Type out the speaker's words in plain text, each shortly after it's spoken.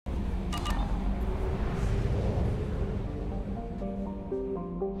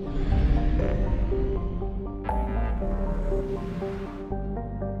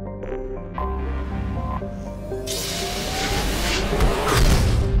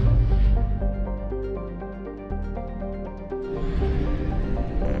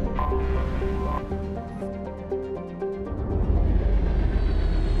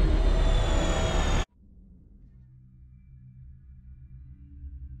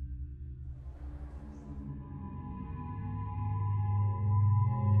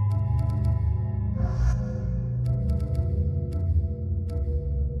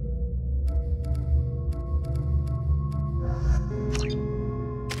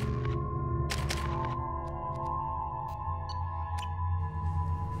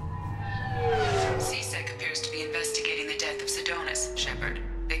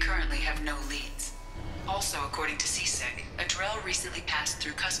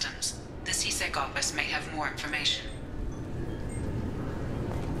through customs. The CSEC office may have more information.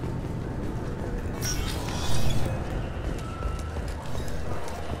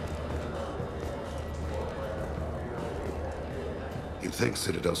 You'd think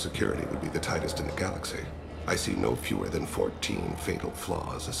Citadel security would be the tightest in the galaxy. I see no fewer than 14 fatal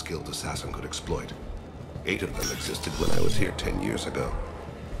flaws a skilled assassin could exploit. 8 of them existed when I was here 10 years ago.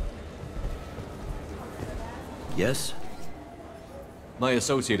 Yes? My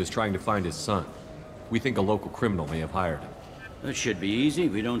associate is trying to find his son. We think a local criminal may have hired him. That should be easy.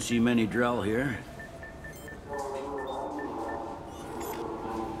 We don't see many Drell here.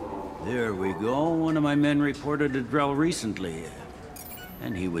 There we go. One of my men reported a Drell recently.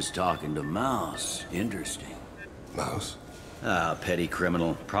 And he was talking to Mouse. Interesting. Mouse? Ah, petty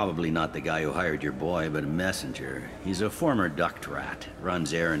criminal. Probably not the guy who hired your boy, but a messenger. He's a former duct rat.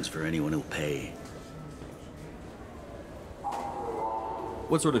 Runs errands for anyone who'll pay.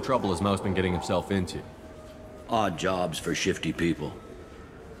 What sort of trouble has Mouse been getting himself into? Odd jobs for shifty people.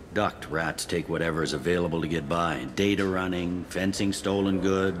 Duct rats take whatever is available to get by. Data running, fencing stolen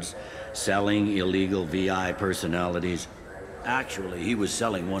goods, selling illegal VI personalities. Actually, he was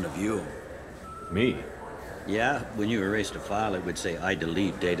selling one of you. Me? Yeah, when you erased a file, it would say, I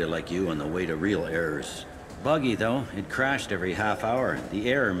delete data like you on the way to real errors. Buggy, though. It crashed every half hour. The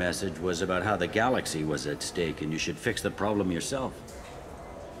error message was about how the galaxy was at stake, and you should fix the problem yourself.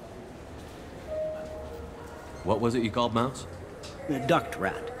 What was it you called Mouse? A duct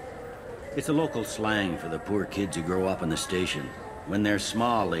rat. It's a local slang for the poor kids who grow up on the station. When they're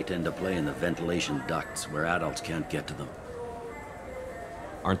small, they tend to play in the ventilation ducts where adults can't get to them.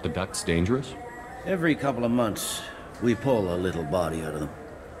 Aren't the ducts dangerous? Every couple of months, we pull a little body out of them.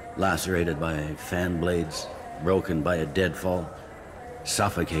 Lacerated by fan blades, broken by a deadfall,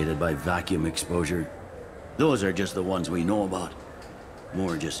 suffocated by vacuum exposure. Those are just the ones we know about.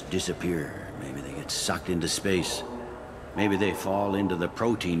 More just disappear. Maybe they get sucked into space. Maybe they fall into the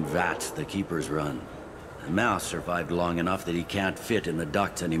protein vats the Keepers run. The Mouse survived long enough that he can't fit in the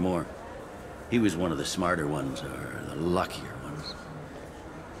ducts anymore. He was one of the smarter ones, or the luckier ones.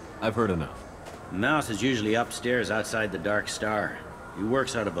 I've heard enough. Mouse is usually upstairs outside the Dark Star. He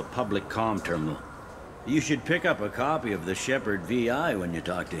works out of a public comm terminal. You should pick up a copy of the Shepard VI when you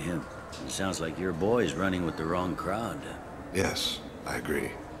talk to him. It sounds like your boy's running with the wrong crowd. Yes, I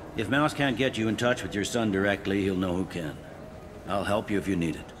agree. If Mouse can't get you in touch with your son directly, he'll know who can. I'll help you if you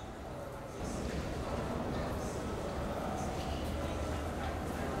need it.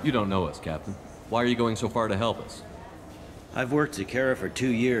 You don't know us, Captain. Why are you going so far to help us? I've worked Zakera for 2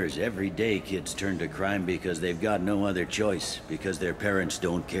 years. Every day kids turn to crime because they've got no other choice, because their parents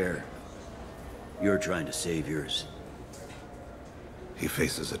don't care. You're trying to save yours. He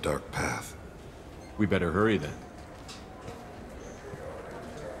faces a dark path. We better hurry then.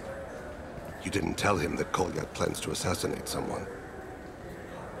 You didn't tell him that Kolyat plans to assassinate someone.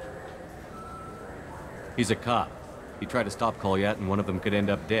 He's a cop. He tried to stop Kolyat and one of them could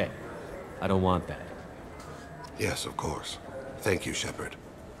end up dead. I don't want that. Yes, of course. Thank you, Shepard.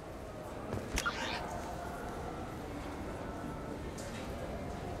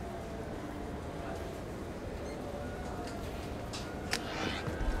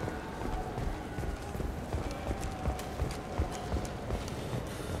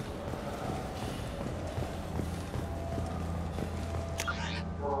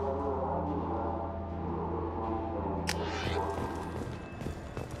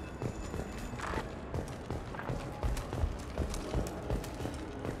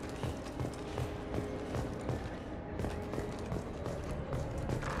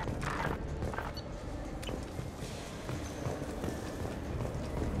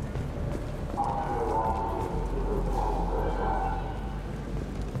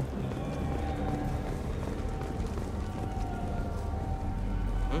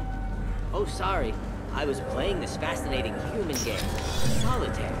 Oh, sorry. I was playing this fascinating human game,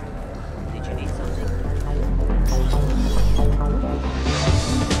 Solitaire. Did you need something?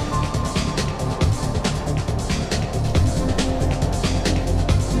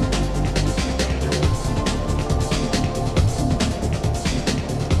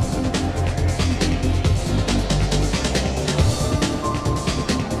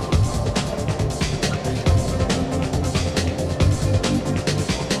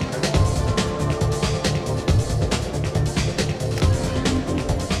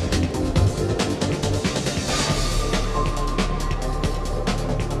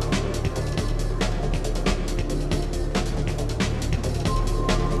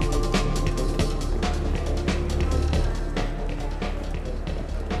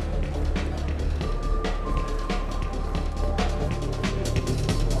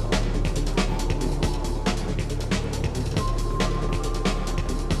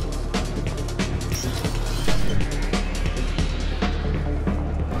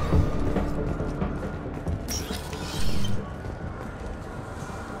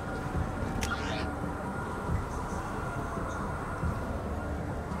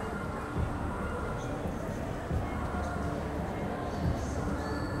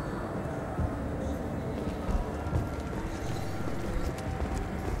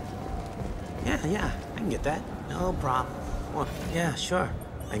 Yeah, I can get that. No problem. Well, yeah, sure.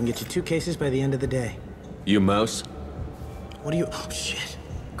 I can get you 2 cases by the end of the day. You mouse? What are you... Oh, shit.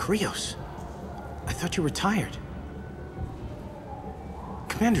 Krios. I thought you retired.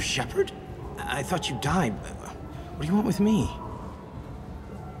 Commander Shepard? I thought you died. What do you want with me?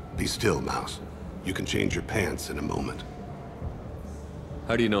 Be still, Mouse. You can change your pants in a moment.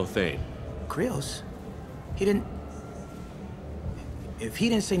 How do you know Thane? Krios? He didn't... If he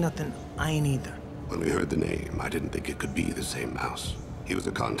didn't say nothing, I ain't either. When we heard the name, I didn't think it could be the same Mouse. He was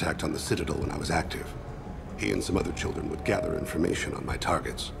a contact on the Citadel when I was active. He and some other children would gather information on my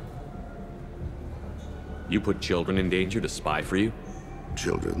targets. You put children in danger to spy for you?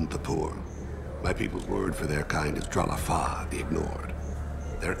 Children, the poor. My people's word for their kind is Dralafa, the ignored.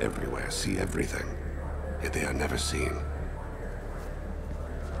 They're everywhere, see everything, yet they are never seen.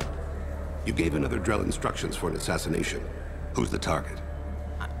 You gave another Drell instructions for an assassination. Who's the target?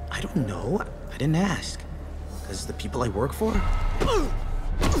 I don't know. I didn't ask. Because the people I work for?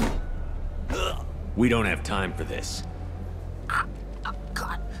 We don't have time for this.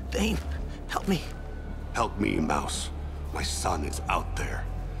 God, Thane, help me. Help me, Mouse. My son is out there,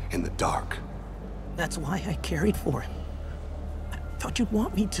 in the dark. That's why I carried for him. I thought you'd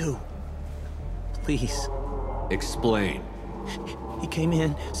want me to. Please. Explain. He came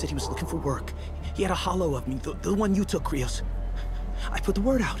in, said he was looking for work. He had a holo of me, the one you took, Krios. I put the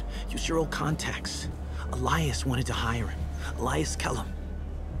word out. Use your old contacts. Elias wanted to hire him. Elias Kelham.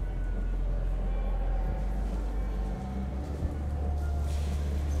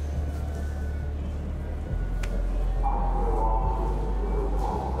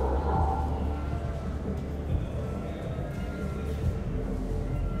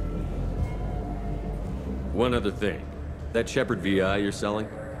 One other thing. That Shepard VI you're selling?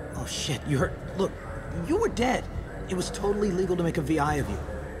 Oh shit, you heard... Look, you were dead. It was totally legal to make a VI of you.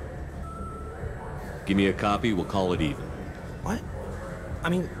 Give me a copy, we'll call it even. What? I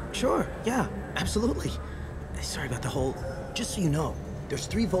mean, sure, yeah, absolutely. Sorry about the whole... Just so you know, there's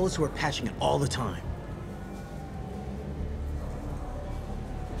 3 Volas who are patching it all the time.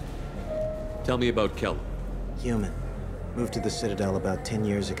 Tell me about Kelham. Human. Moved to the Citadel about 10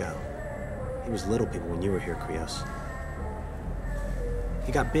 years ago. He was little people when you were here, Krios.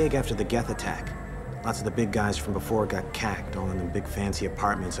 He got big after the Geth attack. Lots of the big guys from before got cacked, all in them big fancy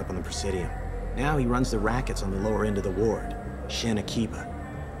apartments up on the Presidium. Now he runs the rackets on the lower end of the ward. Shin Akiba.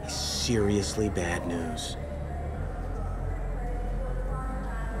 He's seriously bad news.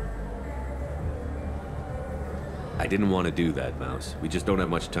 I didn't want to do that, Mouse. We just don't have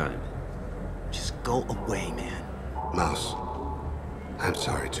much time. Just go away, man. Mouse, I'm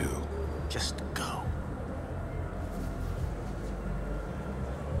sorry too. Just go.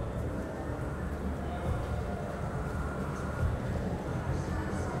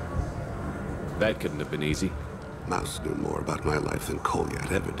 That couldn't have been easy. Mouse knew more about my life than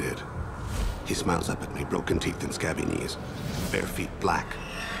Kolyat ever did. He smiles up at me, broken teeth and scabby knees. Bare feet black.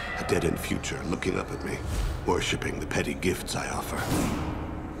 A dead-end future looking up at me, worshipping the petty gifts I offer.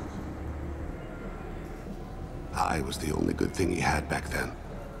 I was the only good thing he had back then.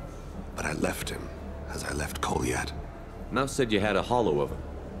 But I left him, as I left Kolyat. Mouse said you had a holo of him.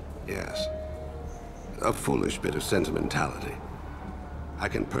 Yes. A foolish bit of sentimentality. I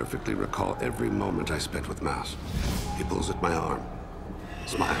can perfectly recall every moment I spent with Mouse. He pulls at my arm,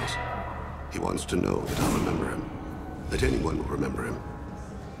 smiles. He wants to know that I'll remember him, that anyone will remember him.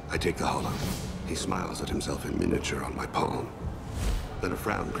 I take the holo. He smiles at himself in miniature on my palm. Then a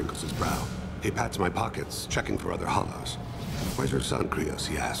frown crinkles his brow. He pats my pockets, checking for other holos. Where's your son, Krios,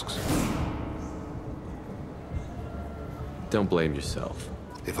 he asks. Don't blame yourself.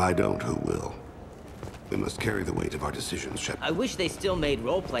 If I don't, who will? We must carry the weight of our decisions, Shepard. I wish they still made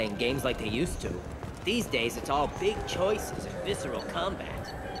role-playing games like they used to. These days, it's all big choices and visceral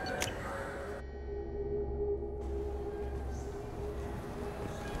combat.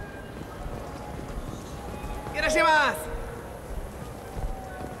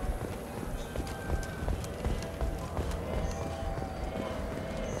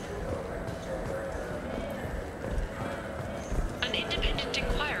 An independent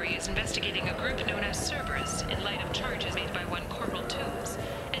inquiry is investigating a group known as Cerberus in light of charges made by one Corporal Toombs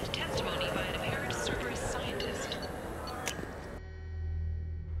and testimony by an apparent Cerberus scientist.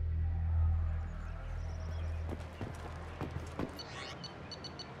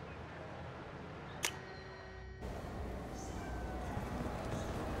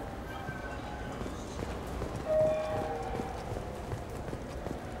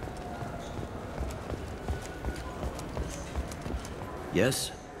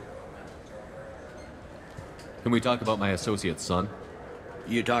 Yes? Can we talk about my associate's son?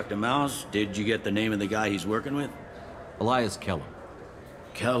 You talked to Mouse? Did you get the name of the guy he's working with? Elias Kelham.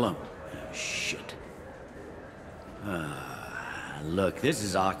 Kelham. Shit. Look, this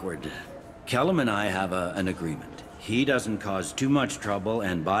is awkward. Kelham and I have an agreement. He doesn't cause too much trouble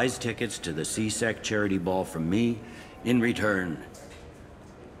and buys tickets to the C-Sec charity ball from me. In return,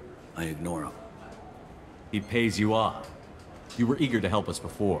 I ignore him. He pays you off. You were eager to help us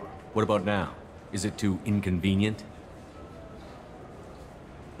before. What about now? Is it too inconvenient?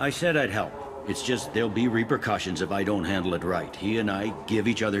 I said I'd help. It's just there'll be repercussions if I don't handle it right. He and I give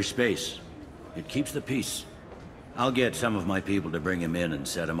each other space. It keeps the peace. I'll get some of my people to bring him in and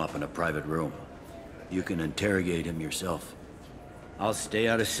set him up in a private room. You can interrogate him yourself. I'll stay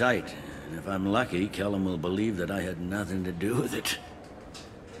out of sight, and if I'm lucky, Kelham will believe that I had nothing to do with it.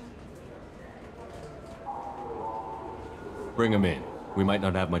 Bring him in. We might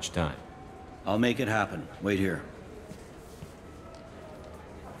not have much time. I'll make it happen. Wait here.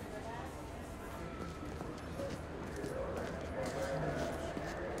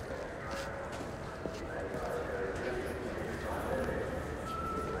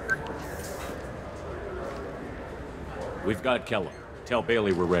 We've got Kelham. Tell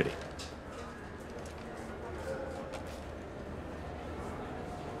Bailey we're ready.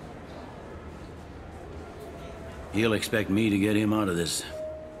 He'll expect me to get him out of this.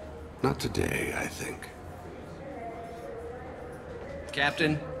 Not today, I think.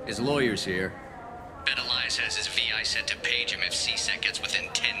 Captain, his lawyer's here. Bet Elias has his VI set to page him if C-Sec gets within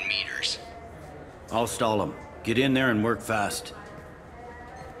 10 meters. I'll stall him. Get in there and work fast.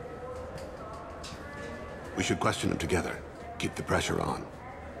 We should question him together. Keep the pressure on.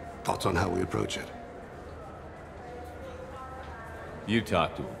 Thoughts on how we approach it? You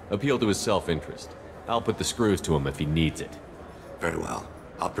talk to him. Appeal to his self-interest. I'll put the screws to him if he needs it. Very well.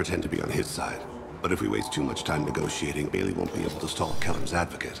 I'll pretend to be on his side. But if we waste too much time negotiating, Bailey won't be able to stall Kelham's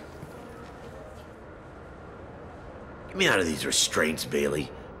advocate. Get me out of these restraints, Bailey.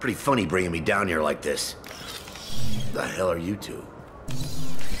 Pretty funny bringing me down here like this. The hell are you two?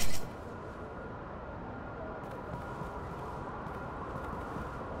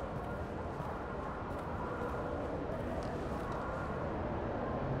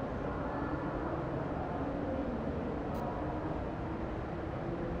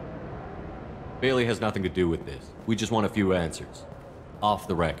 Bailey has nothing to do with this. We just want a few answers. Off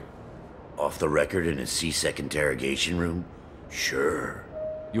the record. Off the record in a C-Sec interrogation room? Sure.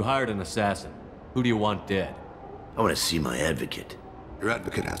 You hired an assassin. Who do you want dead? I want to see my advocate. Your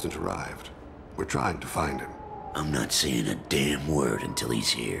advocate hasn't arrived. We're trying to find him. I'm not saying a damn word until he's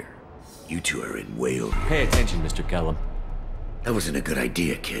here. You two are in way over. Pay attention, Mr. Kelham. That wasn't a good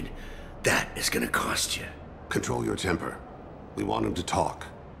idea, kid. That is gonna cost you. Control your temper. We want him to talk.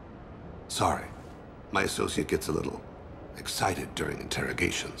 Sorry. My associate gets a little excited during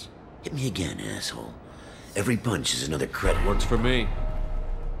interrogations. Hit me again, asshole. Every punch is another credit. Works for me.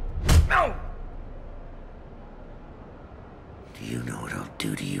 No! Do you know what I'll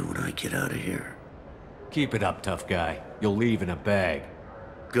do to you when I get out of here? Keep it up, tough guy. You'll leave in a bag.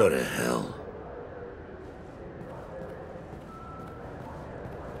 Go to hell.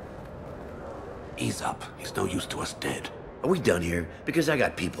 Ease up. He's no use to us dead. Are we done here? Because I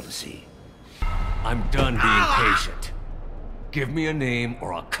got people to see. I'm done being patient. Give me a name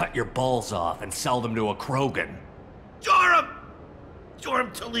or I'll cut your balls off and sell them to a Krogan. Joram!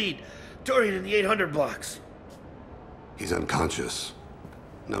 Joram Talid. Dorian in the 800 blocks. He's unconscious.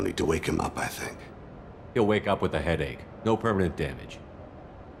 No need to wake him up, I think. He'll wake up with a headache. No permanent damage.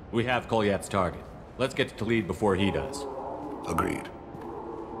 We have Kolyat's target. Let's get to Talid before he does. Agreed.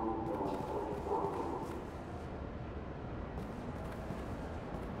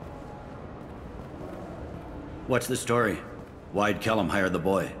 What's the story? Why'd Kelham hire the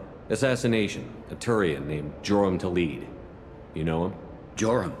boy? Assassination. A Turian named Joram Talid. You know him?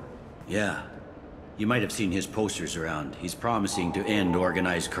 Joram? Yeah. You might have seen his posters around. He's promising to end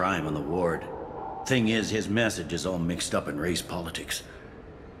organized crime on the ward. Thing is, his message is all mixed up in race politics.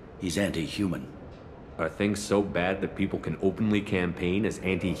 He's anti-human. Are things so bad that people can openly campaign as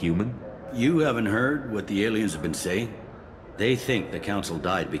anti-human? You haven't heard what the aliens have been saying? They think the Council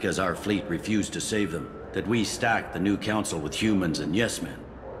died because our fleet refused to save them. That we stacked the new Council with humans and yes-men.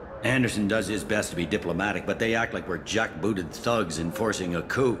 Anderson does his best to be diplomatic, but they act like we're jackbooted thugs enforcing a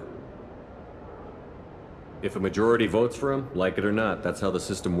coup. If a majority votes for him, like it or not, that's how the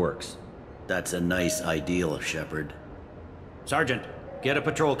system works. That's a nice ideal, Shepard. Sergeant, get a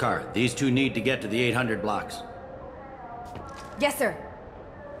patrol car. These two need to get to the 800 blocks. Yes, sir.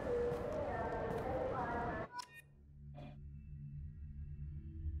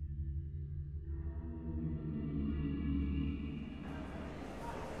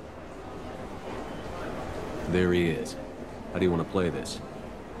 There he is. How do you want to play this?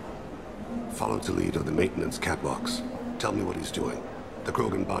 Follow Talid on the maintenance catwalks. Tell me what he's doing. The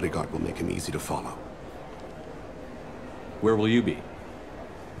Krogan bodyguard will make him easy to follow. Where will you be?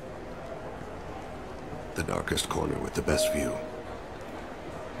 The darkest corner with the best view.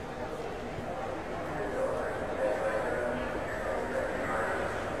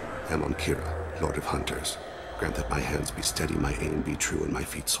 I'm on Kira, Lord of Hunters. Grant that my hands be steady, my aim be true, and my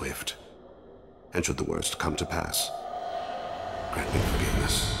feet swift. And should the worst come to pass, grant me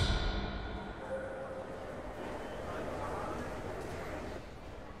forgiveness.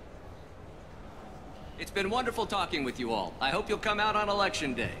 It's been wonderful talking with you all. I hope you'll come out on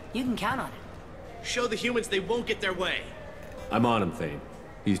Election Day. You can count on it. Show the humans they won't get their way. I'm on him, Thane.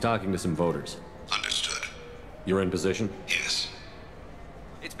 He's talking to some voters. Understood. You're in position? Yes.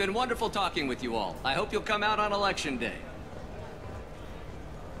 It's been wonderful talking with you all. I hope you'll come out on Election Day.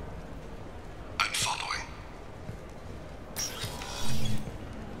 I'm following.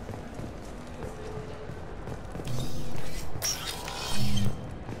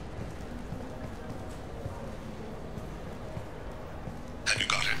 Have you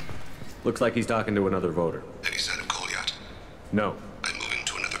got him? Looks like he's talking to another voter. Any sign of Kolyat? No. I'm moving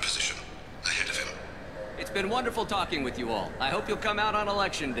to another position. Ahead of him. It's been wonderful talking with you all. I hope you'll come out on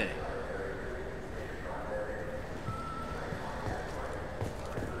Election Day.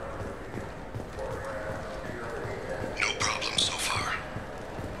 No problem so far.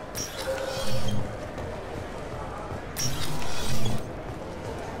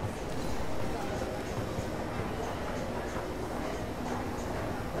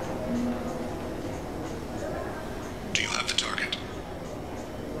 Do you have the target?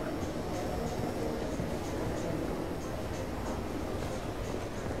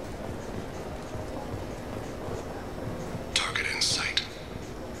 Target in sight.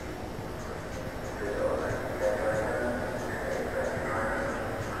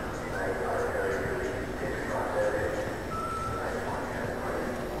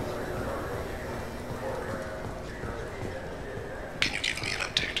 Can you give me an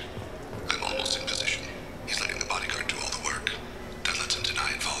update? I'm almost in position. He's letting the bodyguard do all the work. That lets him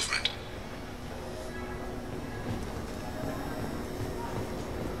deny involvement.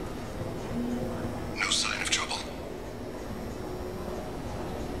 No sign of trouble.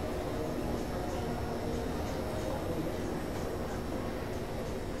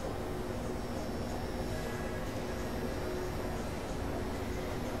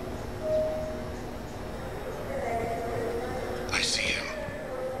 I see him.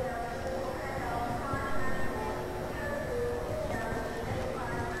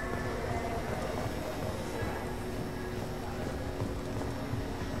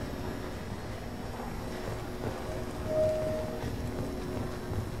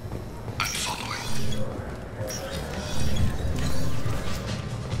 I'm following.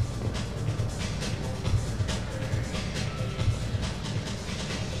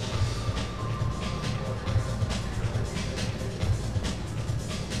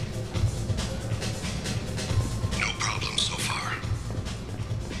 No problem so far.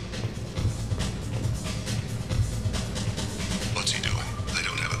 What's he doing? I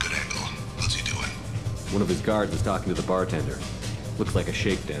don't have a good angle. What's he doing? One of his guards is talking to the bartender. Looks like a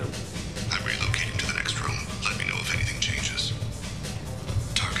shakedown. I'm relocating to the next room. Let me know if anything changes.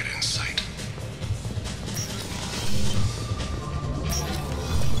 Target in sight.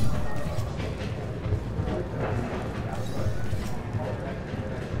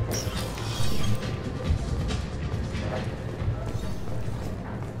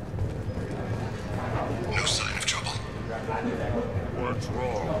 No sign of trouble. What's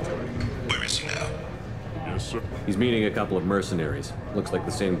wrong? Where is he now? Yes, sir. He's meeting a couple of mercenaries. Looks like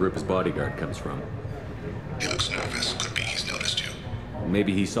the same group his bodyguard comes from. He looks nervous. Could be he's noticed you.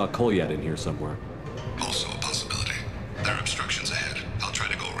 Maybe he saw Kolyat in here somewhere. Also a possibility. There are obstructions ahead. I'll try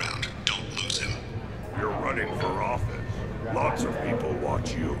to go around. Don't lose him. You're running for office. Lots of people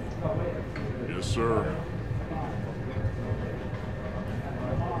watch you. Yes, sir.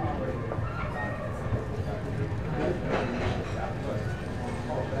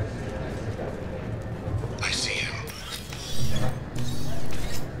 I see him.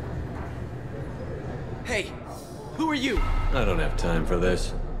 Hey, who are you? I don't have time for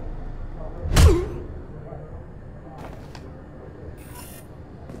this.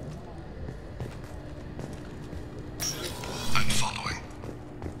 I'm following.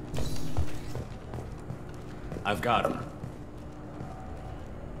 I've got him.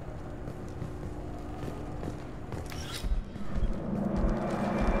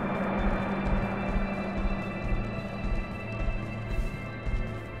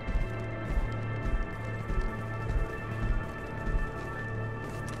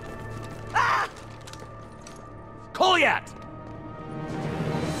 Kolyat!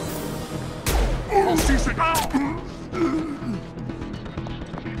 Oh,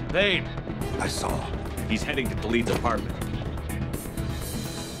 Thane! I saw. He's heading to Talid's apartment.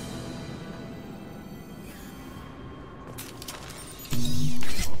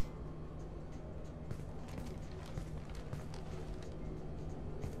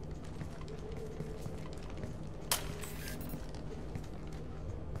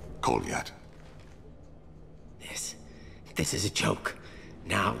 Kolyat. This is a joke.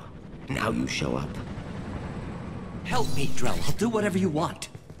 Now you show up. Help me, Drell. I'll do whatever you want.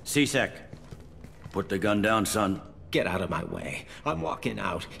 C-Sec. Put the gun down, son. Get out of my way. I'm walking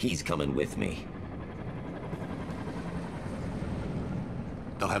out. He's coming with me.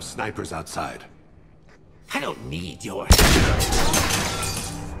 They'll have snipers outside. I don't need your...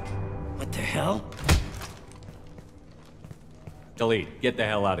 What the hell? Talid, get the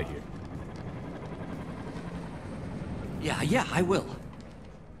hell out of here. Yeah, I will.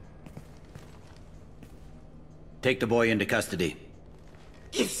 Take the boy into custody.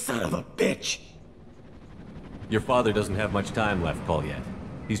 You son of a bitch! Your father doesn't have much time left, Kolyat.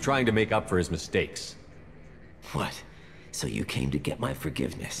 He's trying to make up for his mistakes. What? So you came to get my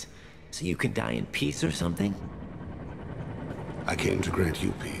forgiveness? So you can die in peace or something? I came to grant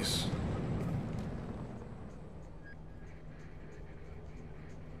you peace.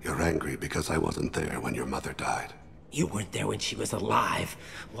 You're angry because I wasn't there when your mother died. You weren't there when she was alive.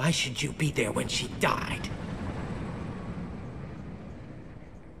 Why should you be there when she died?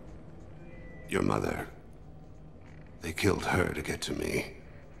 Your mother... They killed her to get to me.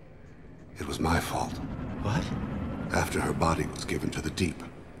 It was my fault. What? After her body was given to the Deep,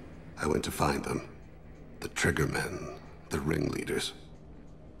 I went to find them. The Triggermen, the ringleaders.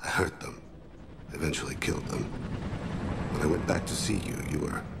 I hurt them. Eventually killed them. When I went back to see you, you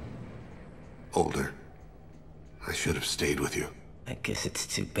were... older. I should have stayed with you. I guess it's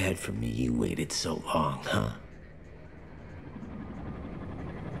too bad for me you waited so long, huh?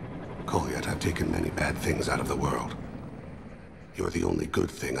 Kolyat, I've taken many bad things out of the world. You're the only good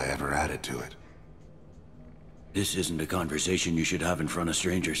thing I ever added to it. This isn't a conversation you should have in front of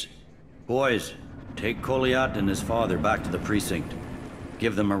strangers. Boys, take Kolyat and his father back to the precinct.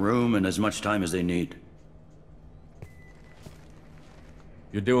 Give them a room and as much time as they need.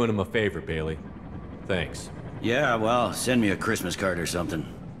 You're doing him a favor, Bailey. Thanks. Yeah, well, send me a Christmas card or something.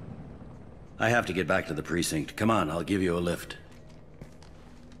 I have to get back to the precinct. Come on, I'll give you a lift.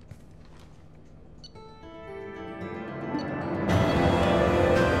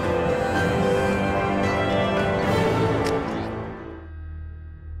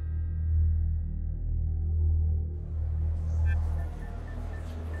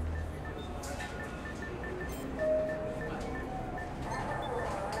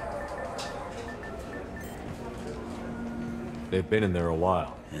 They've been in there a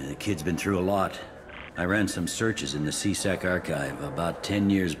while. The kid's been through a lot. I ran some searches in the C-Sec archive. About 10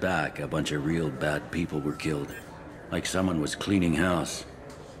 years back, a bunch of real bad people were killed. Like someone was cleaning house.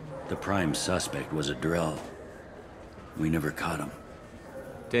 The prime suspect was a Drell. We never caught him.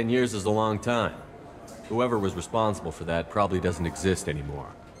 10 years is a long time. Whoever was responsible for that probably doesn't exist anymore.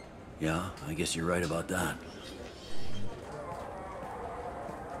 Yeah, I guess you're right about that.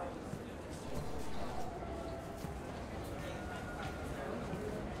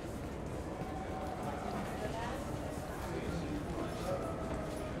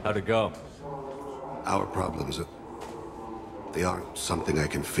 How'd it go? Our problems are... they aren't something I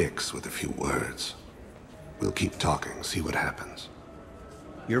can fix with a few words. We'll keep talking, see what happens.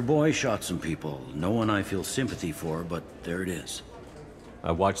 Your boy shot some people. No one I feel sympathy for, but there it is.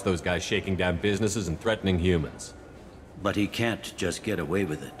 I watched those guys shaking down businesses and threatening humans. But he can't just get away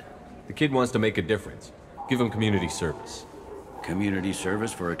with it. The kid wants to make a difference. Give him community service. Community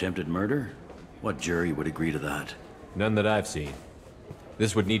service for attempted murder? What jury would agree to that? None that I've seen.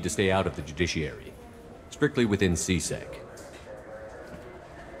 This would need to stay out of the judiciary. Strictly within C-Sec.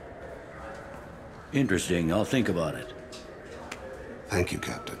 Interesting. I'll think about it. Thank you,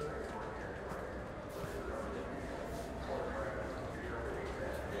 Captain.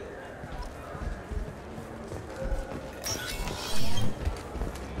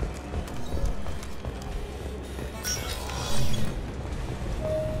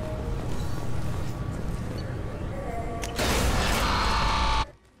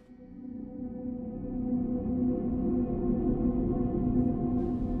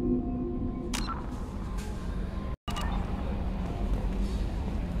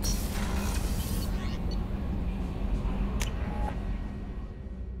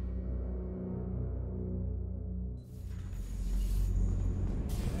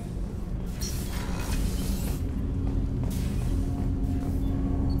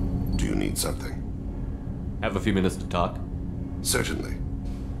 need something. Have a few minutes to talk? Certainly.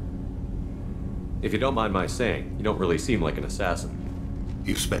 If you don't mind my saying, you don't really seem like an assassin.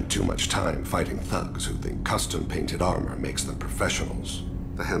 You've spent too much time fighting thugs who think custom-painted armor makes them professionals.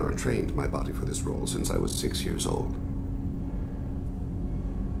 The Hanar trained my body for this role since I was 6 years old.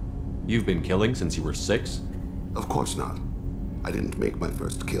 You've been killing since you were 6? Of course not. I didn't make my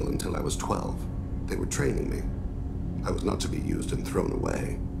first kill until I was 12. They were training me. I was not to be used and thrown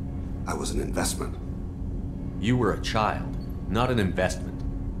away. I was an investment. You were a child, not an investment.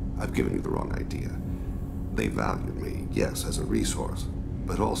 I've given you the wrong idea. They valued me, yes, as a resource,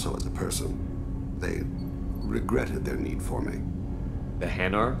 but also as a person. They regretted their need for me. The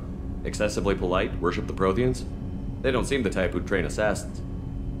Hanar? Excessively polite, worship the Protheans? They don't seem the type who'd train assassins.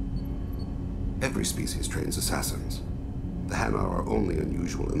 Every species trains assassins. The Hanar are only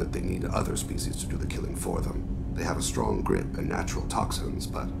unusual in that they need other species to do the killing for them. They have a strong grip and natural toxins,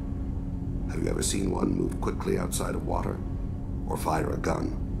 but have you ever seen one move quickly outside of water? Or fire a gun?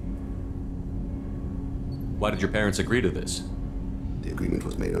 Why did your parents agree to this? The agreement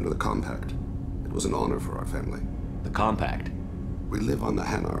was made under the Compact. It was an honor for our family. The Compact? We live on the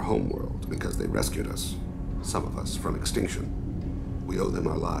Hanar homeworld because they rescued us, some of us, from extinction. We owe them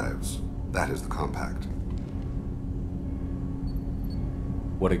our lives. That is the Compact.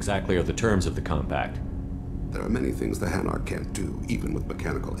 What exactly are the terms of the Compact? There are many things the Hanar can't do, even with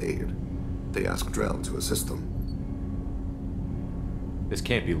mechanical aid. They ask Drell to assist them. This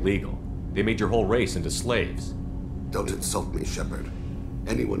can't be legal. They made your whole race into slaves. Don't insult me, Shepard.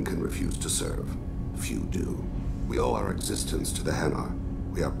 Anyone can refuse to serve. Few do. We owe our existence to the Hanar.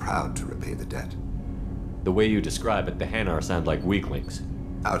 We are proud to repay the debt. The way you describe it, the Hanar sound like weaklings.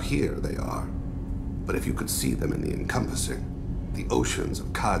 Out here, they are. But if you could see them in the encompassing, the oceans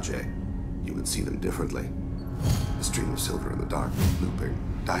of Kaje, you would see them differently. The stream of silver in the dark, looping,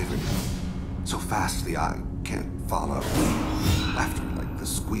 diving. So fast the eye can't follow. Laughter like the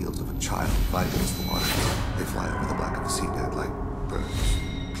squeals of a child fighting against the water. They fly over the black of the seabed like birds,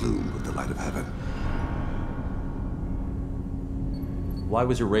 plumed with the light of heaven. Why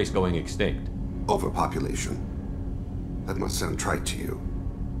was your race going extinct? Overpopulation. That must sound trite to you.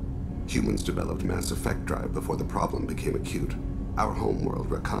 Humans developed mass effect drive before the problem became acute. Our homeworld,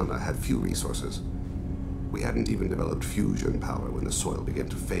 Rakana, had few resources. We hadn't even developed fusion power when the soil began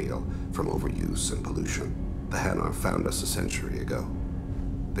to fail from overuse and pollution. The Hanar found us a century ago.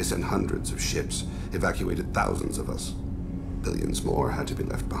 They sent hundreds of ships, evacuated thousands of us. Billions more had to be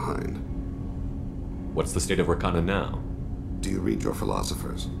left behind. What's the state of Rakana now? Do you read your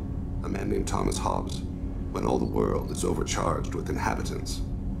philosophers? A man named Thomas Hobbes. When all the world is overcharged with inhabitants,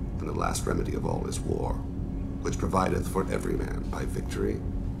 then the last remedy of all is war, which provideth for every man by victory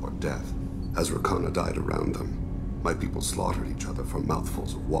or death. As Rakana died around them, my people slaughtered each other for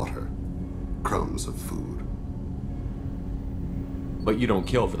mouthfuls of water, crumbs of food. But you don't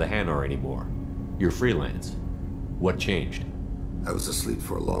kill for the Hanar anymore. You're freelance. What changed? I was asleep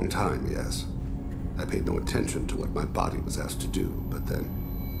for a long time, yes. I paid no attention to what my body was asked to do, but then...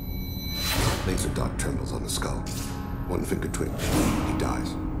 Laser dot trembles on the skull. One finger twitch. He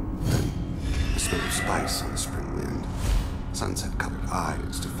dies. Then, the smell of spice on the spring wind. Sunset-colored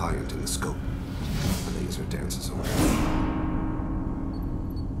eyes, defiant in the scope. The laser dances away.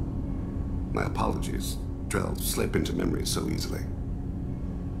 My apologies. Drell slip into memory so easily.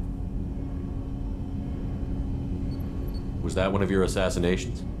 Was that one of your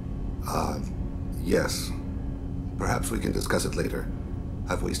assassinations? Yes. Perhaps we can discuss it later.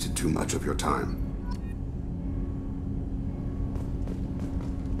 I've wasted too much of your time.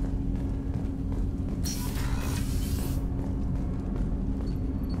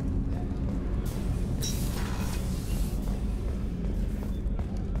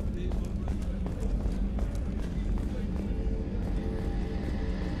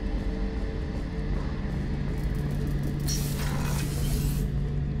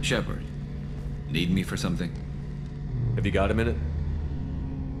 Shepard, need me for something? Have you got a minute?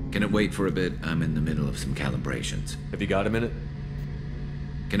 Can it wait for a bit? I'm in the middle of some calibrations. Have you got a minute?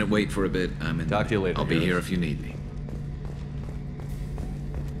 Can it wait for a bit? I'm in. Talk to you later. I'll be here if you need me.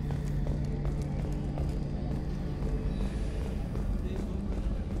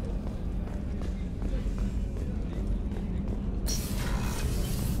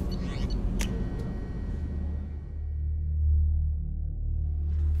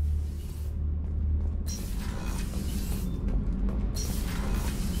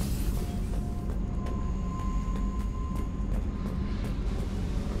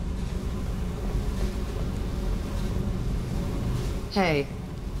 Hey.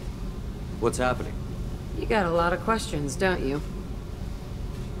 What's happening? You got a lot of questions, don't you?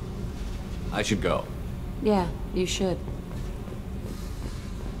 I should go. Yeah, you should.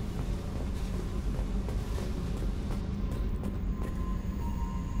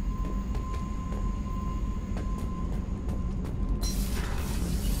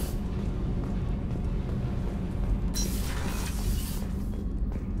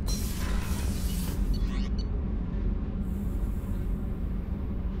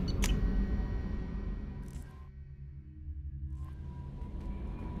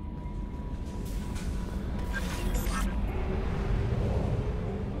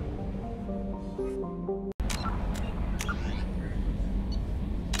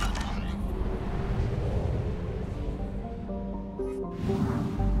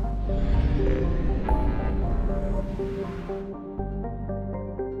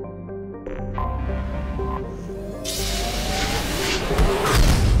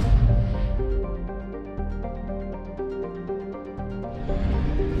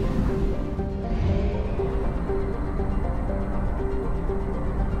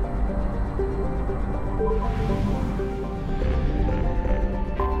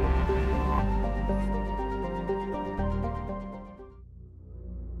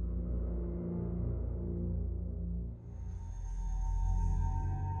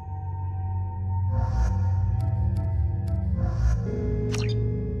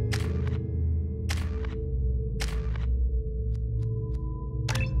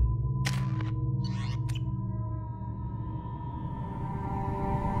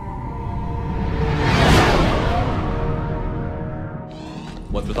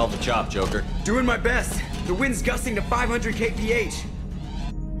 What's with all the chop, Joker? Doing my best. The wind's gusting to 500 kph.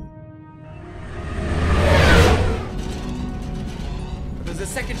 There's a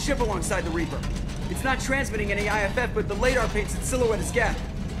second ship alongside the Reaper. It's not transmitting any IFF, but the radar paints its silhouette as Geth.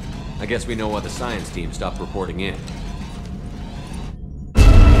 I guess we know why the science team stopped reporting in.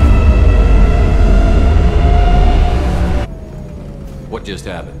 What just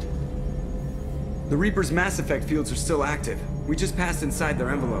happened? The Reaper's mass effect fields are still active. We just passed inside their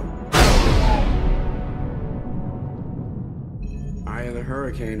envelope. Eye of the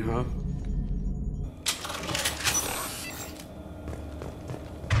hurricane, huh?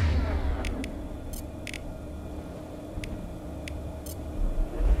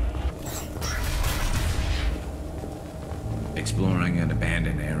 Exploring an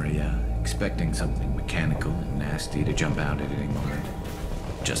abandoned area, expecting something mechanical and nasty to jump out at any moment.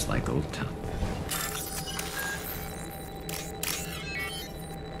 Just like old times.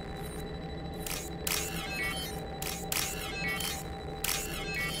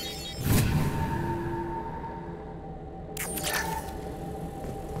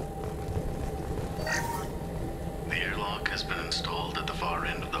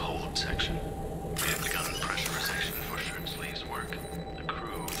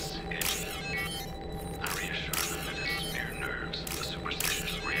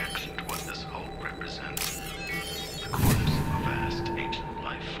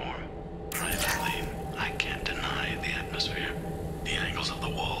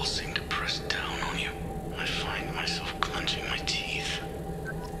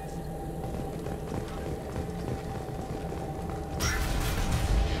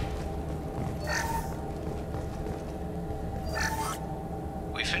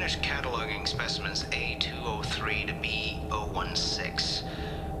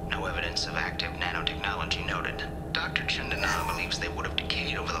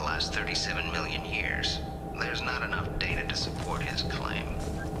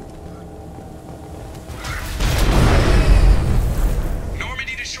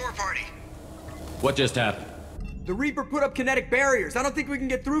 What just happened? The Reaper put up kinetic barriers. I don't think we can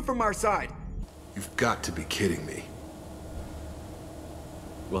get through from our side. You've got to be kidding me.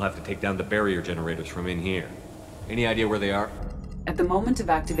 We'll have to take down the barrier generators from in here. Any idea where they are? At the moment of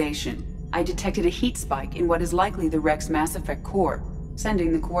activation, I detected a heat spike in what is likely the Wreck's Mass Effect core,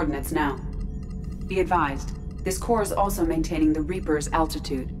 sending the coordinates now. Be advised, this core is also maintaining the Reaper's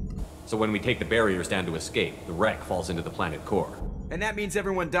altitude. So when we take the barriers down to escape, the wreck falls into the planet core. And that means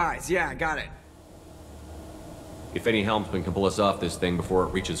everyone dies. Yeah, I got it. If any helmsman can pull us off this thing before it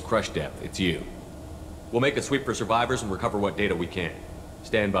reaches crush depth, it's you. We'll make a sweep for survivors and recover what data we can.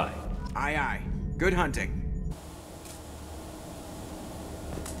 Stand by. Aye, aye. Good hunting.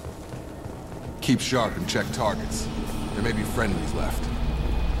 Keep sharp and check targets. There may be friendlies left.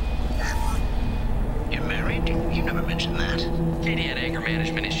 You're married? You never mentioned that. Katie had anger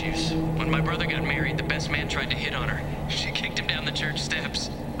management issues. When my brother got married, the best man tried to hit on her. She kicked him down the church steps.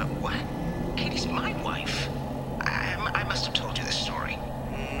 What? Katie's my wife. I must have told you this story.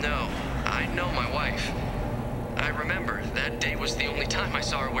 No, I know my wife. I remember that day was the only time I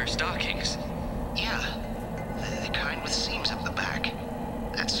saw her wear stockings. Yeah, the kind with seams up the back.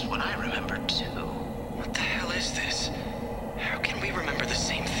 That's what I remember, too. What the hell is this? How can we remember the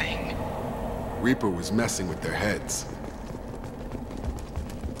same thing? Reaper was messing with their heads.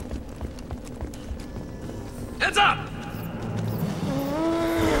 Heads up!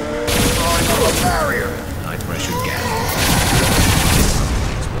 Oh, a barrier! High pressure gas.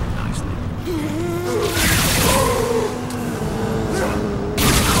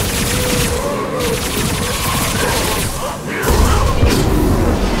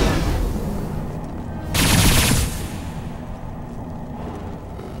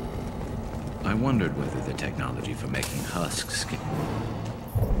 I wondered whether the technology for making husks can...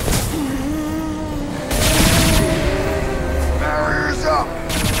 Barriers up!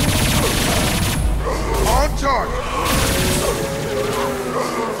 On target!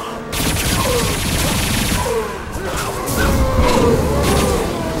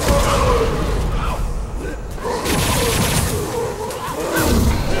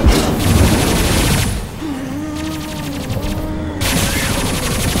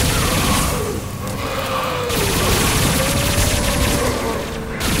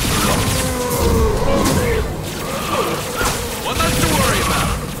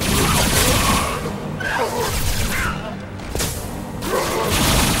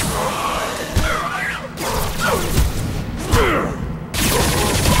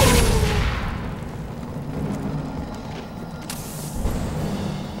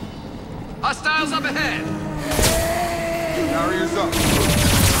 Hostiles up ahead! Barriers up!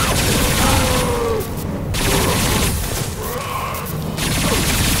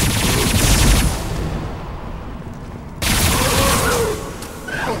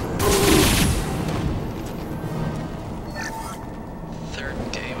 Third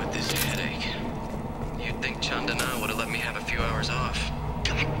day with this headache. You'd think Chandana would have let me have a few hours off.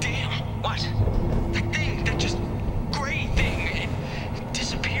 God damn! What? That thing, that just gray thing, it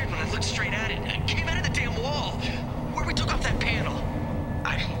disappeared when I looked straight at it. It came out of the damn wall, where we took off that panel.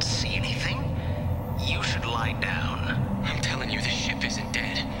 I didn't see anything. You should lie down. I'm telling you, the ship isn't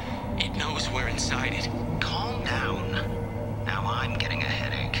dead. It knows we're inside it. Calm down. Now I'm getting a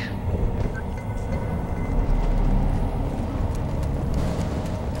headache.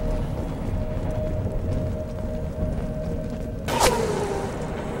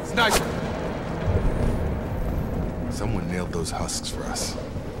 Sniper! Someone nailed those husks for us.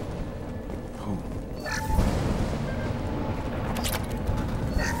 Who?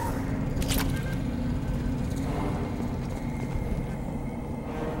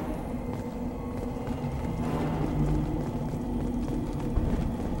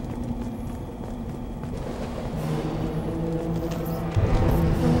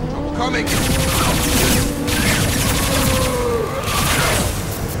 Coming! Get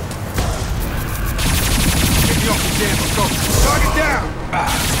me off the damn scope! Target down!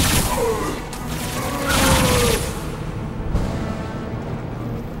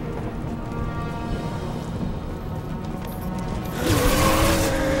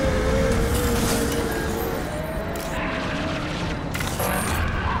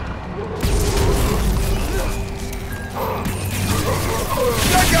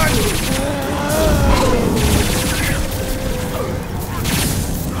 Shotgun!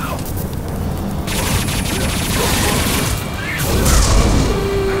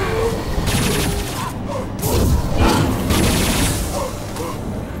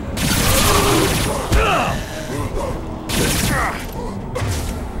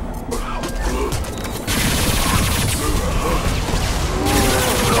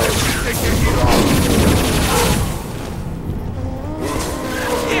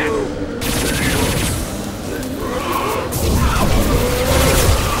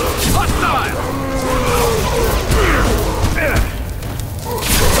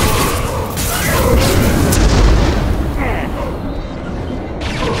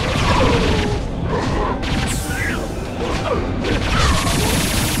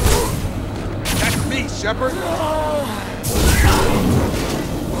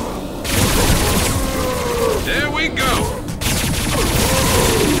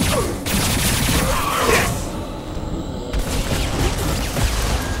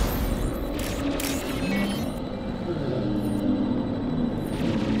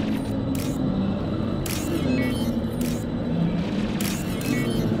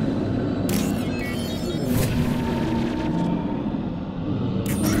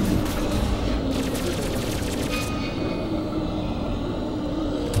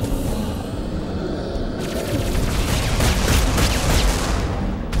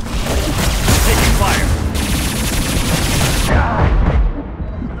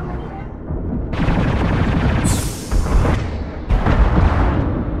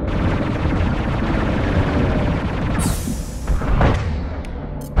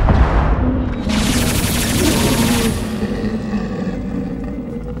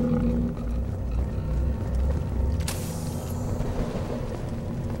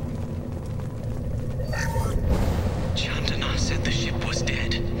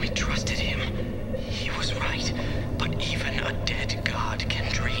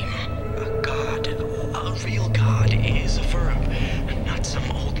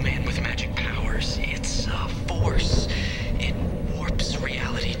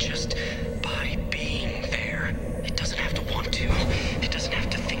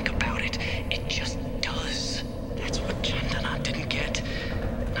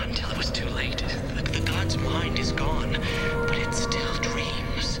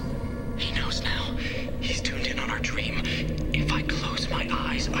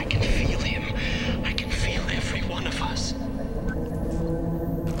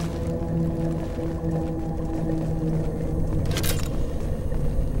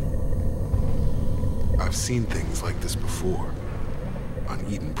 I've seen things like this before. On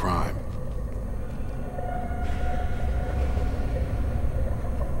Eden Prime.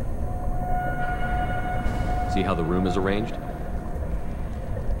 See how the room is arranged?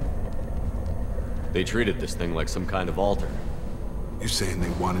 They treated this thing like some kind of altar. You're saying they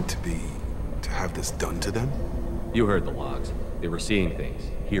wanted to have this done to them? You heard the logs. They were seeing things,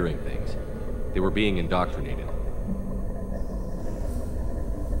 hearing things. They were being indoctrinated.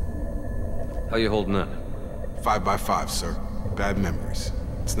 How you holding up? 5 by 5, sir. Bad memories.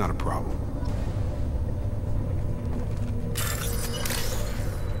 It's not a problem.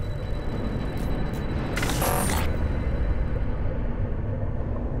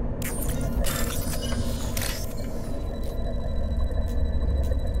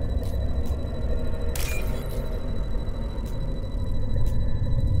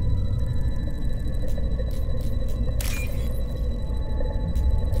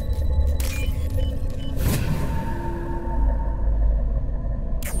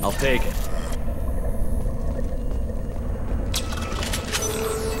 I'll take it.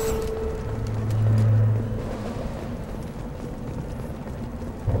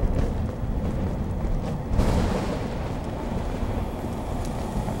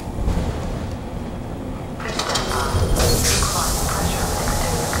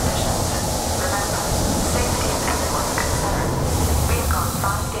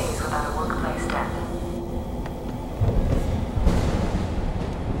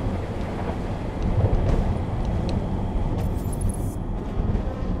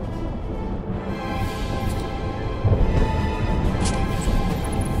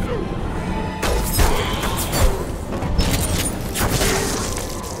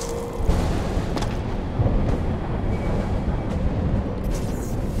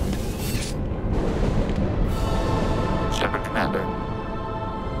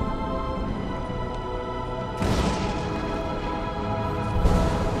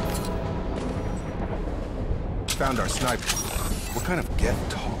 Found our sniper. What kind of Geth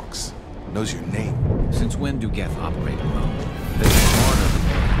talks? Knows your name. Since when do Geth operate alone? They're smarter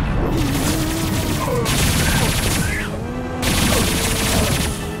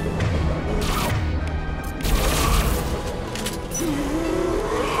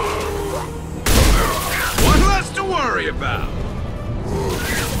One less to worry about.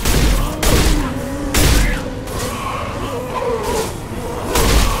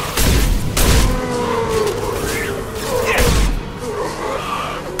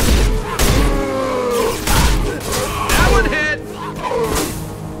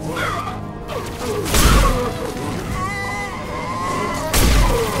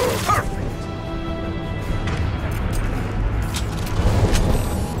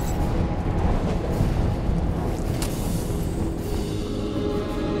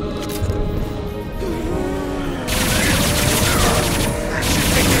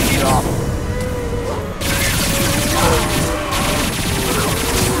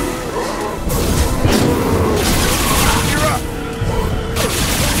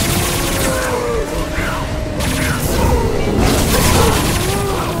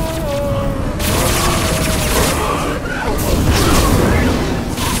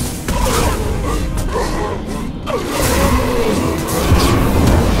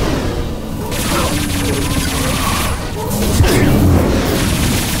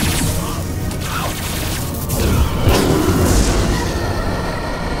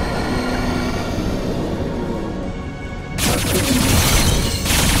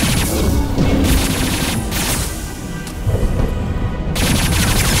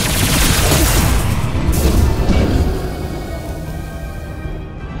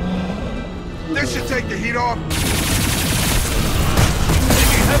 This should take the heat off.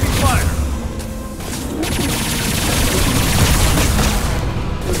 Taking heavy fire.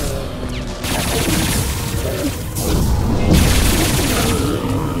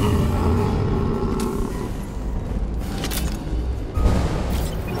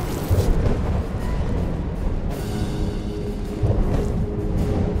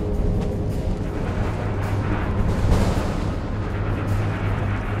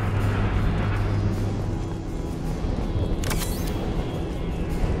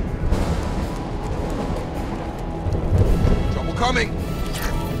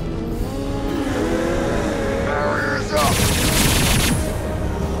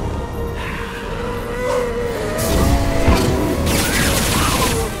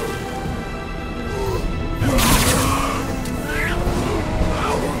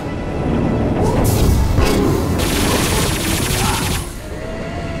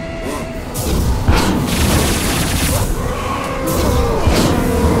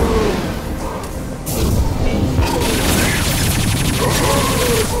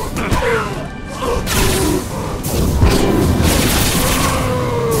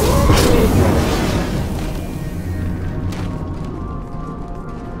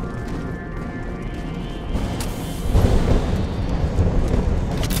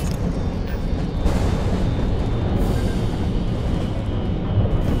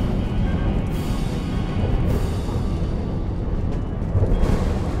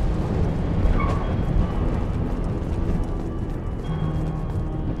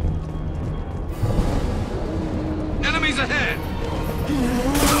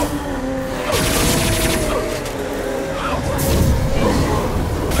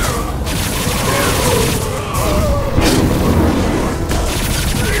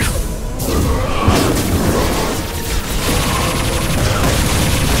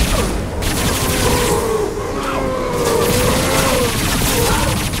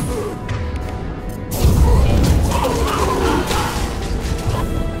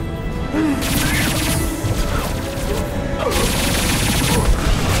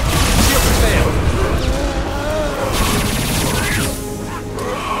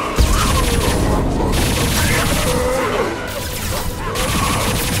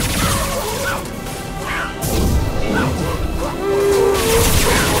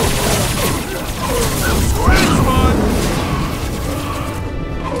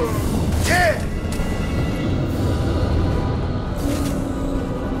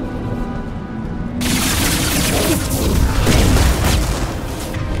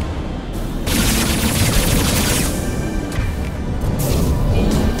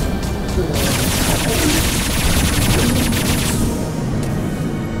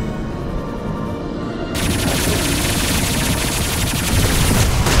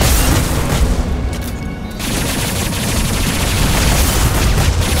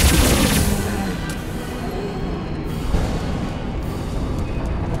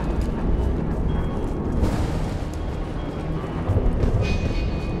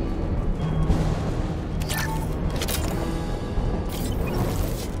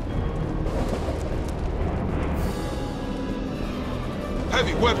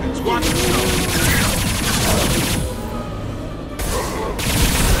 Heavy weapons, watch yourself.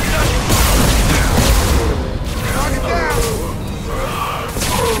 Knock it down!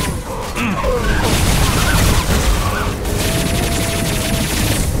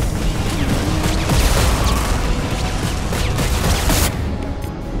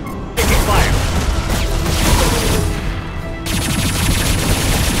 Taking fire.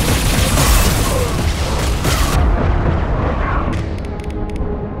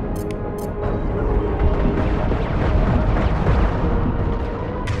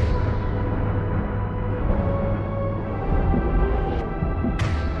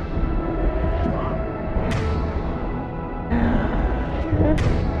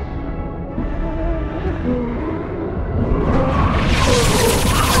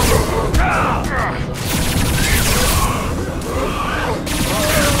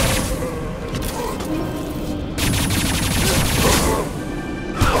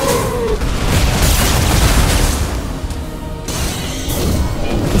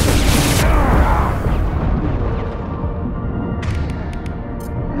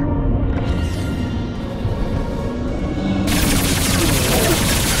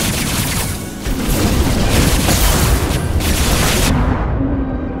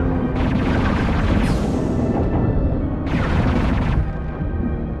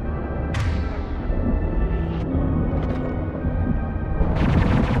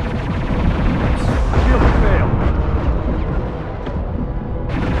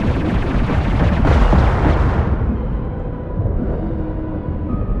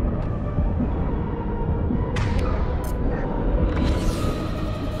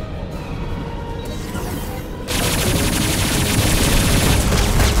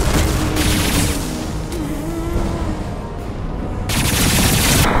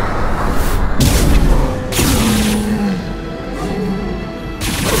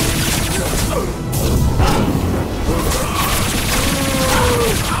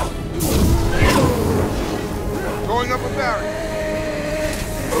 Going up a barrier.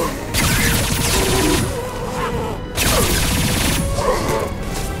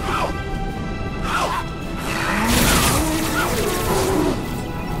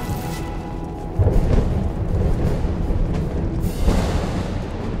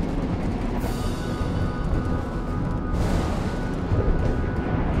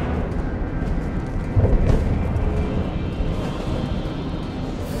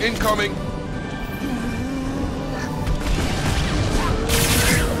 Incoming.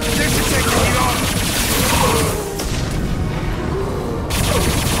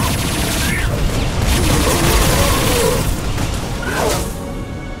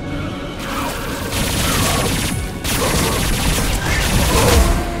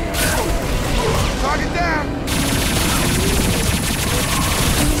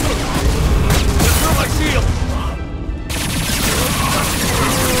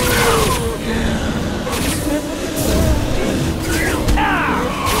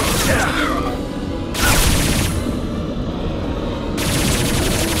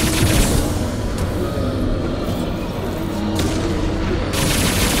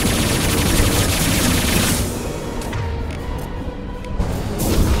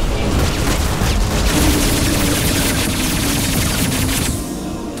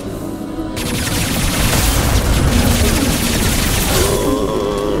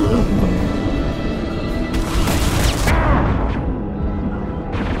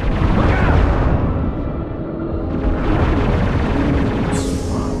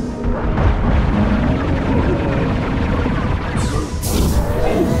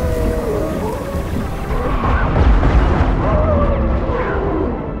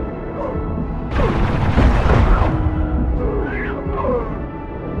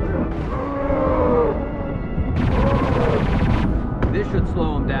 should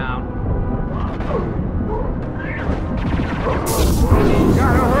slow him down.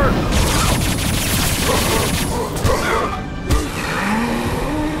 Gotta hurt!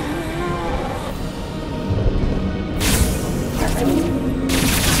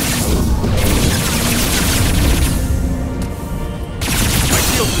 My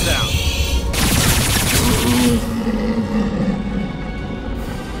shields are down.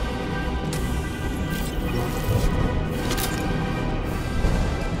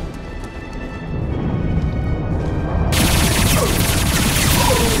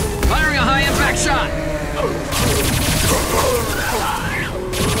 Firing a high-impact shot!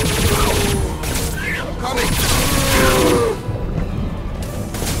 Coming!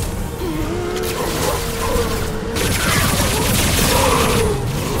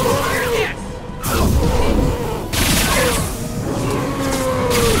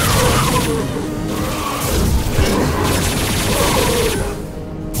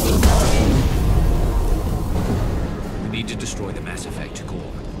 We need to destroy the Mass Effect core.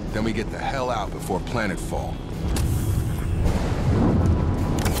 Then we get the hell out before planetfall.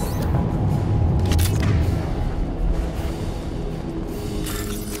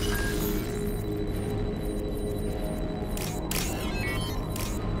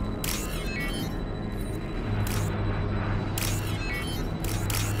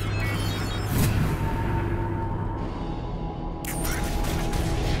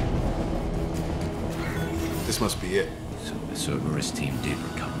 This must be it. So the Cerberus team did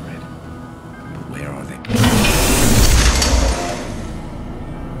recover it. But where are they?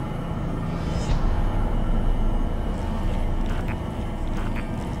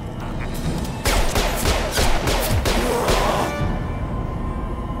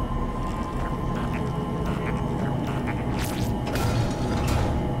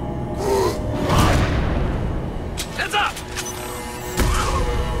 Heads up!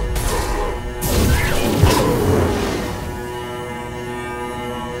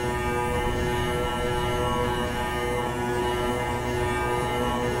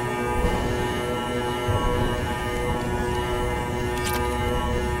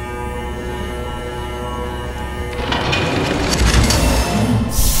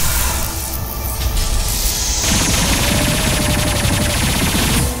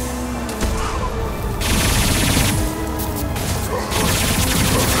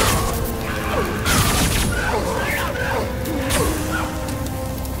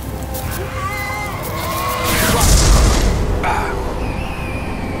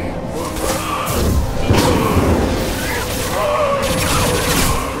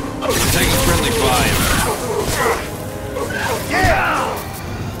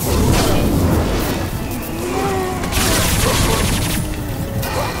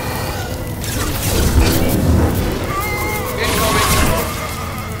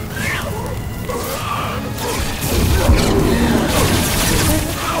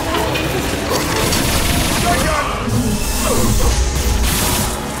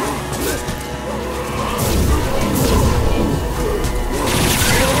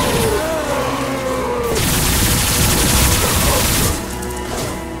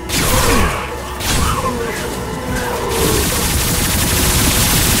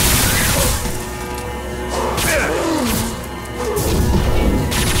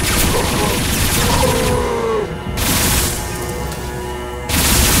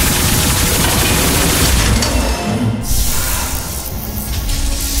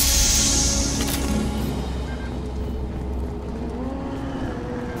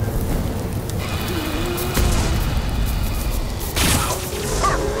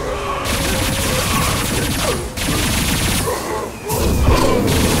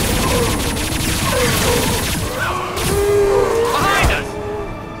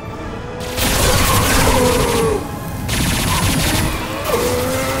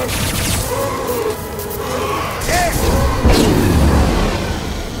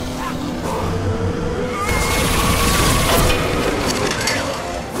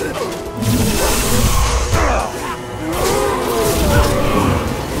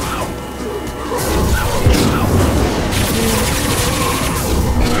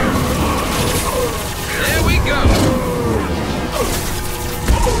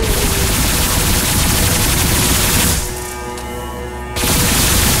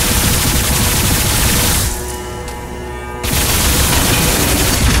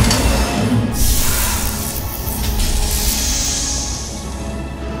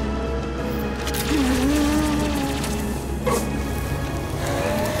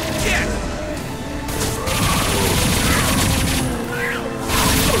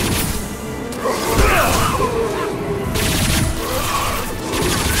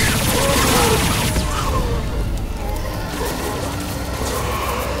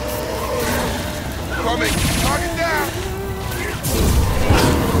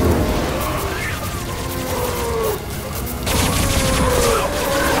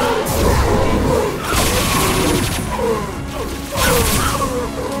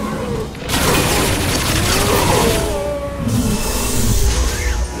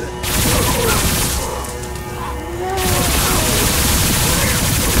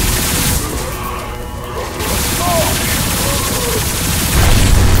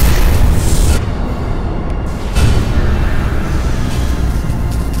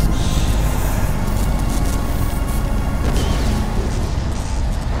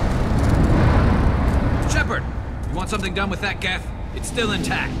 something done with that Geth? It's still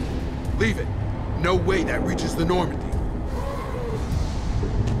intact. Leave it. No way that reaches the Normandy.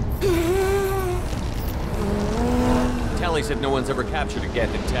 Tali said no one's ever captured a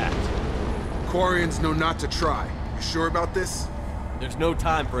Geth intact. Quarians know not to try. You sure about this? There's no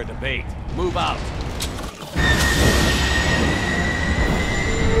time for a debate. Move out.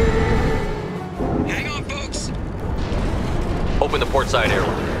 Hang on, folks! Open the port side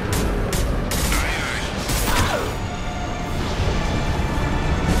airlock.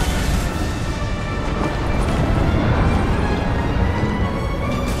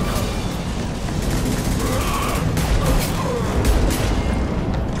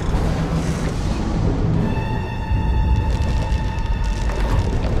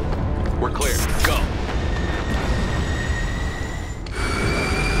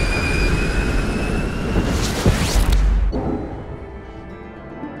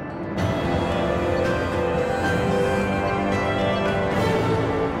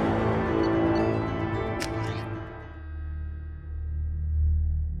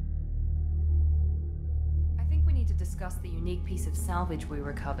 The unique piece of salvage we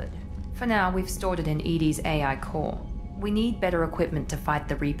recovered. For now, we've stored it in EDI's AI core. We need better equipment to fight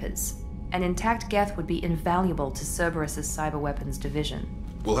the Reapers. An intact Geth would be invaluable to Cerberus's cyber weapons division.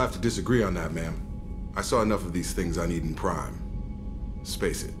 We'll have to disagree on that, ma'am. I saw enough of these things on Eden Prime.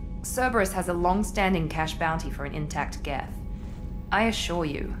 Space it. Cerberus has a long-standing cash bounty for an intact Geth. I assure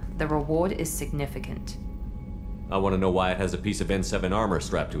you, the reward is significant. I want to know why it has a piece of N7 armor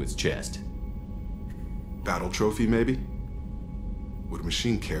strapped to its chest. Battle trophy, maybe? Would a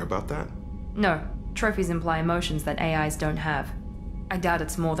machine care about that? No. Trophies imply emotions that AIs don't have. I doubt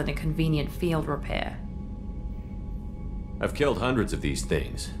it's more than a convenient field repair. I've killed hundreds of these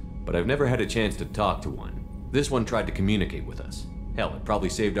things, but I've never had a chance to talk to one. This one tried to communicate with us. Hell, it probably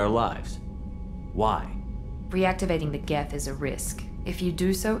saved our lives. Why? Reactivating the Geth is a risk. If you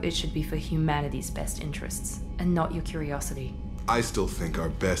do so, it should be for humanity's best interests, and not your curiosity. I still think our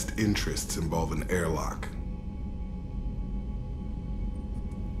best interests involve an airlock.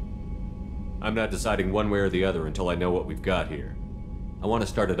 I'm not deciding one way or the other until I know what we've got here. I want to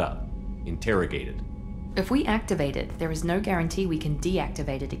start it up. Interrogate it. If we activate it, there is no guarantee we can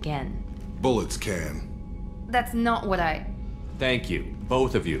deactivate it again. Bullets can. That's not what I... Thank you,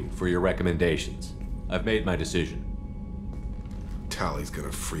 both of you, for your recommendations. I've made my decision. Tali's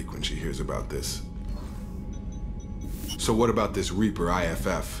gonna freak when she hears about this. So what about this Reaper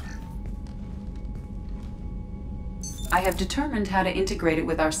IFF? I have determined how to integrate it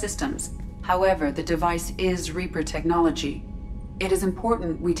with our systems. However, the device is Reaper technology. It is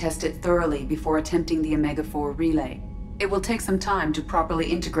important we test it thoroughly before attempting the Omega-4 relay. It will take some time to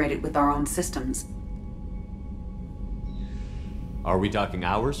properly integrate it with our own systems. Are we talking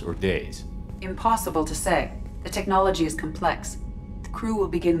hours or days? Impossible to say. The technology is complex. The crew will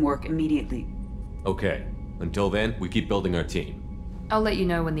begin work immediately. Okay. Until then, we keep building our team. I'll let you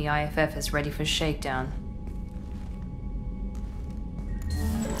know when the IFF is ready for shakedown.